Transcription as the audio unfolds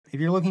If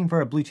you're looking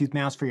for a Bluetooth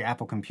mouse for your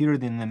Apple computer,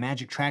 then the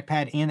Magic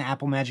Trackpad and the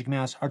Apple Magic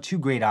Mouse are two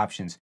great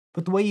options.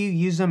 But the way you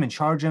use them and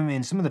charge them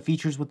and some of the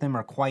features with them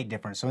are quite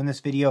different. So in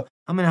this video,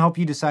 I'm going to help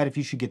you decide if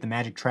you should get the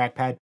Magic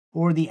Trackpad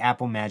or the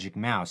Apple Magic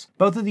Mouse.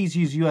 Both of these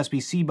use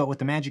USB-C, but with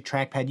the Magic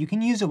Trackpad, you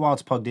can use it while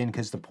it's plugged in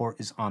because the port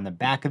is on the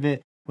back of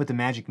it. With the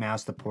Magic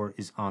Mouse, the port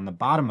is on the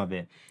bottom of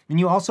it. And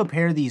you also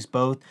pair these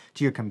both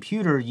to your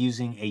computer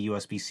using a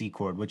USB-C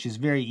cord, which is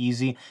very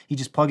easy. You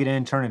just plug it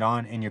in, turn it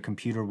on, and your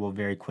computer will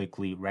very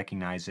quickly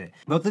recognize it.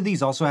 Both of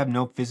these also have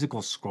no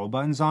physical scroll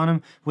buttons on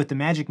them. With the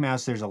Magic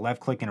Mouse, there's a left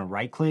click and a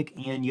right click,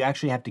 and you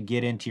actually have to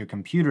get into your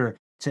computer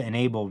to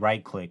enable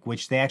right click,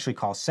 which they actually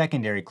call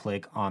secondary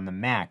click on the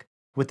Mac.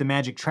 With the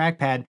Magic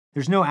Trackpad,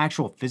 there's no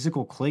actual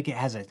physical click. It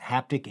has a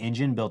haptic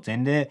engine built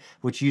into it,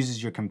 which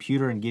uses your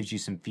computer and gives you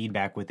some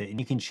feedback with it. And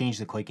you can change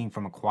the clicking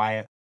from a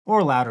quiet or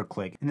a louder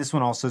click. And this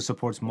one also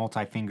supports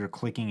multi-finger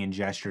clicking and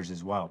gestures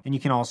as well. And you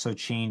can also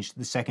change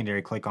the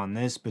secondary click on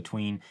this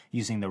between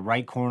using the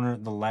right corner,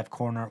 the left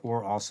corner,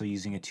 or also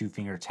using a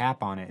two-finger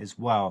tap on it as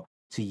well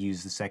to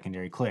use the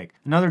secondary click.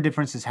 Another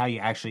difference is how you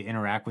actually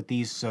interact with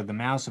these. So the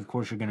mouse, of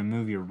course, you're going to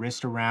move your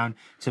wrist around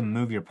to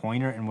move your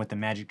pointer, and with the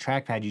Magic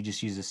Trackpad, you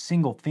just use a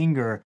single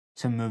finger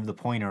to move the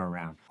pointer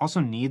around. Also,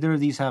 neither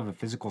of these have a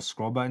physical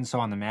scroll button, so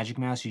on the Magic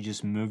Mouse, you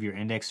just move your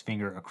index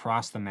finger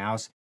across the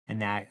mouse,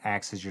 and that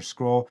acts as your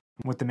scroll.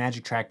 With the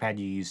Magic Trackpad,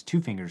 you use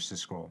two fingers to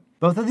scroll.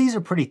 Both of these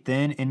are pretty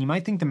thin, and you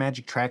might think the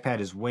Magic Trackpad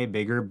is way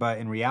bigger, but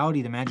in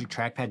reality, the Magic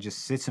Trackpad just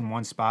sits in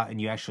one spot and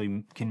you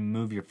actually can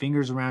move your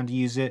fingers around to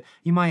use it.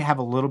 You might have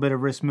a little bit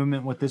of wrist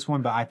movement with this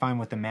one, but I find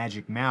with the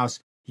Magic Mouse,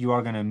 you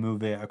are going to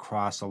move it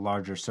across a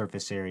larger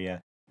surface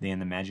area than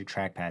the Magic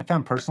Trackpad. I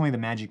found personally the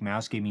Magic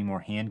Mouse gave me more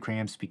hand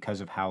cramps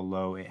because of how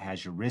low it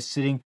has your wrist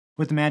sitting.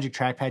 With the Magic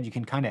Trackpad, you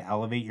can kind of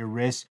elevate your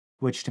wrist,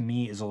 which to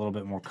me is a little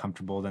bit more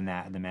comfortable than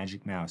that of the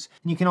Magic Mouse.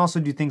 And you can also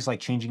do things like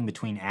changing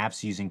between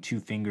apps using two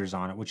fingers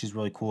on it, which is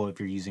really cool if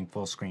you're using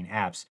full screen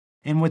apps.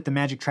 And with the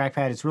Magic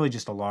Trackpad, it's really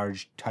just a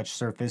large touch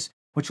surface,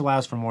 which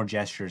allows for more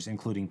gestures,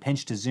 including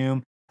pinch to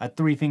zoom, a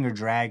three-finger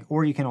drag,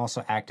 or you can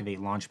also activate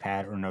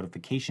Launchpad or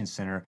Notification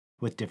Center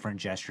with different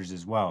gestures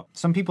as well.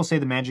 Some people say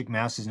the Magic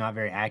Mouse is not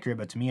very accurate,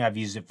 but to me, I've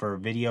used it for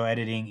video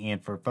editing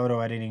and for photo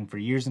editing for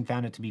years and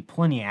found it to be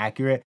plenty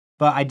accurate.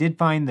 But I did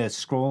find the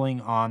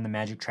scrolling on the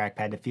Magic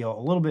Trackpad to feel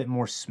a little bit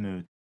more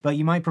smooth. But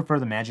you might prefer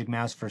the Magic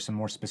Mouse for some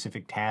more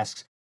specific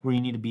tasks where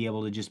you need to be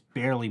able to just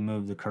barely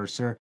move the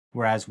cursor.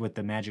 Whereas with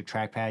the Magic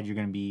Trackpad, you're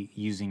going to be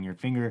using your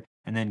finger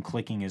and then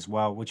clicking as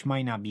well, which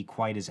might not be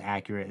quite as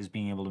accurate as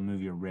being able to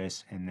move your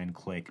wrist and then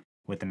click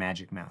with the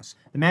Magic Mouse.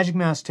 The Magic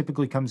Mouse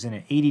typically comes in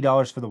at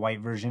 $80 for the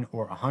white version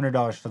or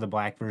 $100 for the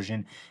black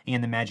version,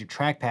 and the Magic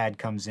Trackpad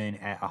comes in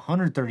at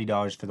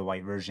 $130 for the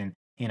white version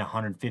and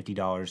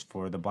 $150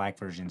 for the black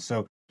version.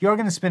 So you are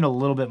going to spend a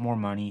little bit more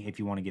money if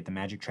you want to get the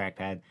Magic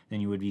Trackpad than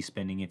you would be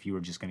spending if you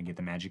were just going to get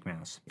the Magic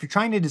Mouse. If you're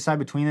trying to decide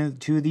between the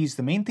two of these,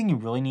 the main thing you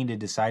really need to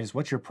decide is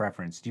what's your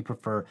preference. Do you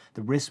prefer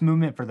the wrist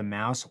movement for the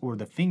mouse or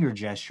the finger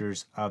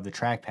gestures of the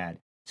trackpad?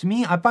 To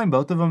me, I find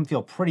both of them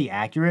feel pretty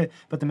accurate,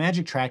 but the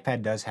Magic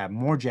Trackpad does have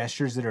more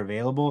gestures that are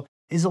available,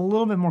 is a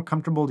little bit more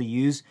comfortable to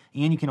use,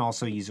 and you can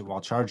also use it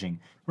while charging.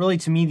 Really,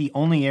 to me, the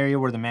only area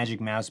where the Magic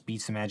Mouse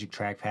beats the Magic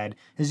Trackpad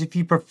is if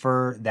you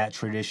prefer that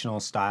traditional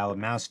style of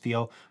mouse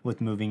feel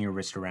with moving your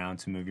wrist around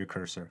to move your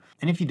cursor.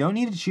 And if you don't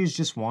need to choose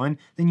just one,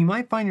 then you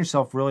might find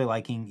yourself really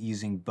liking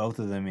using both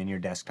of them in your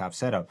desktop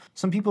setup.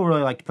 Some people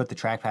really like to put the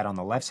trackpad on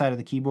the left side of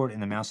the keyboard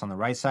and the mouse on the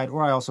right side,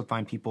 or I also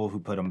find people who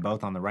put them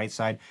both on the right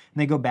side,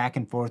 and they go back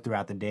and forth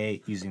throughout the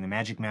day using the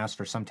Magic Mouse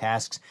for some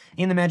tasks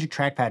and the Magic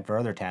Trackpad for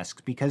other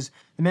tasks, because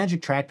the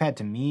Magic Trackpad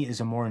to me is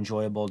a more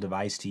enjoyable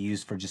device to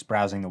use for just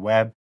browsing the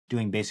web,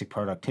 doing basic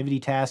productivity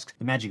tasks.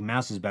 The Magic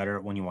Mouse is better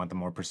when you want the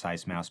more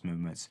precise mouse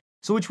movements.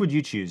 So which would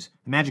you choose?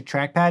 The Magic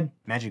Trackpad?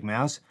 Magic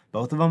Mouse?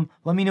 Both of them?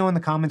 Let me know in the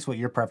comments what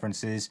your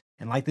preference is,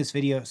 and like this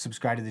video,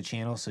 subscribe to the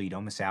channel so you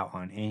don't miss out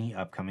on any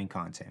upcoming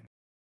content.